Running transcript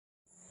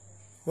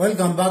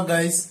Welcome back,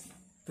 guys.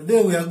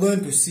 Today we are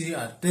going to see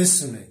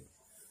artesunate.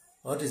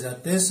 What is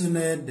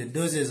artesunate, the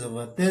doses of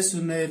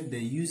artesunate, the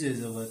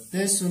uses of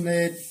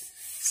artesunate,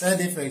 side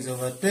effects of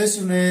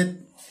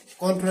artesunate,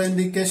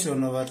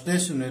 contraindication of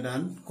artesunate,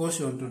 and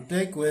caution to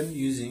take when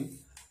using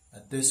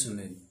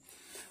artesunate.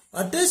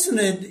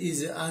 Artesunate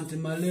is an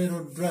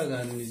antimalarial drug,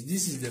 and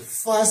this is the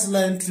first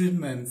line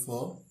treatment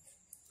for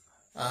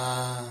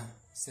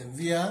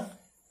severe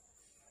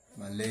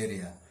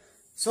malaria.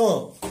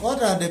 So,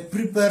 what are the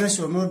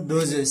preparation or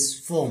doses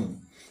form?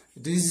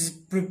 It is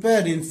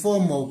prepared in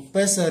form of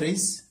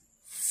pessaries,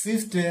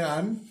 50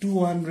 and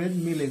 200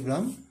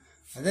 milligram,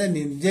 and then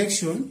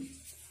injection,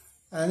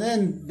 and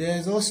then there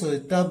is also a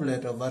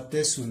tablet of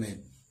artesunate.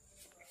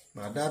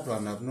 But that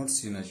one I have not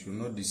seen, I should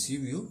not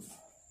deceive you.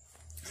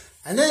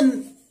 And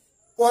then,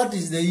 what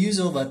is the use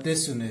of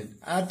artesunate?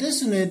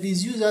 Artesunate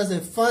is used as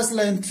a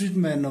first-line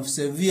treatment of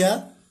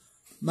severe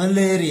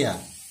malaria,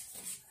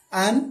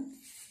 and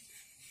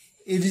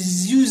it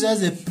is used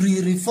as a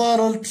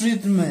pre-referral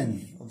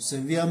treatment of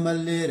severe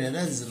malaria.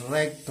 That is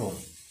rectal,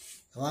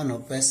 one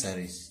of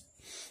pessaries.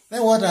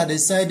 Then what are the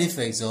side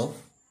effects of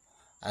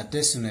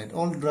artesunate?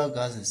 All drug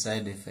has a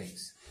side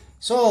effects.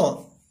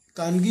 So,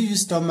 can give you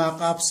stomach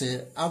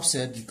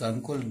upset, you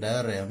can call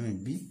diarrhea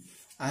maybe.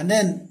 And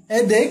then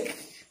headache,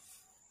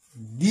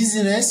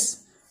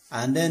 dizziness,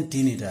 and then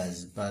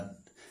tinnitus. But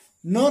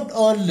not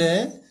all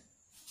the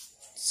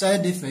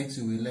side effects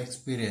you will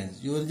experience.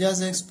 You will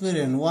just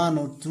experience one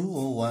or two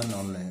or one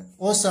only.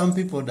 Or some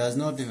people does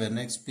not even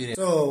experience.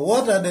 So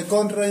what are the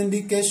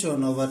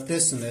contraindications of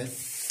artesunate?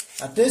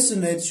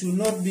 Artesunate should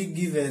not be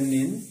given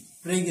in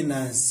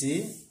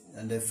pregnancy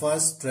and the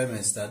first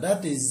trimester.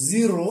 That is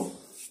 0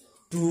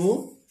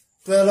 to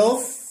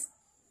 12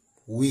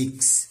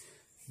 weeks.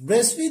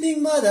 Breastfeeding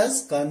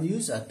mothers can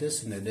use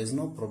artesunate. There's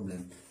no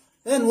problem.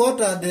 Then what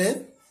are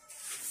the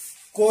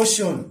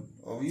caution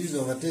of use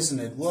of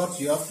artesunate? What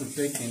you have to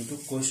take into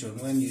caution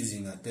when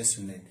using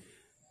artesunate?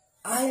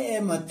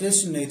 IM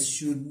artesunate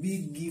should be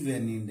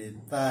given in the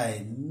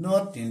thigh,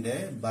 not in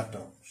the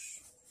buttocks.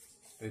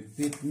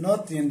 Repeat,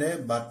 not in the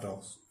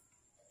buttocks,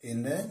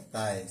 in the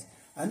thighs.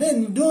 And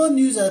then don't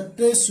use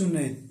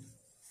artesunate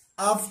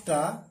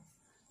after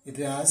it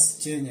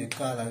has changed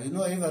color. You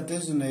know, if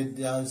artesunate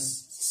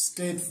has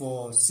stayed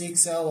for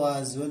 6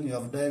 hours when you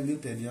have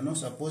diluted, you're not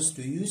supposed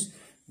to use,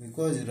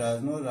 because it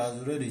has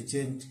already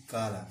changed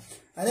color.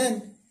 And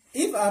then,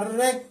 if a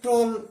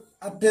rectal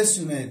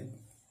artesunate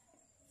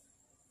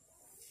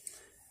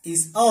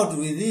is out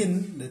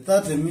within the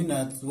 30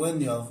 minutes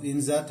when you have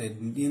inserted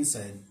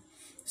inside,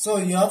 so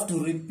you have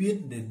to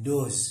repeat the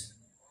dose.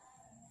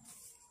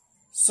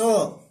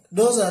 So,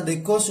 those are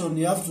the cautions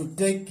you have to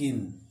take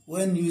in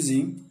when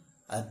using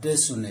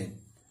artesunate.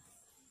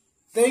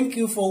 Thank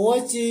you for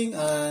watching,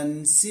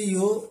 and see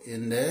you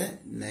in the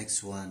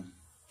next one.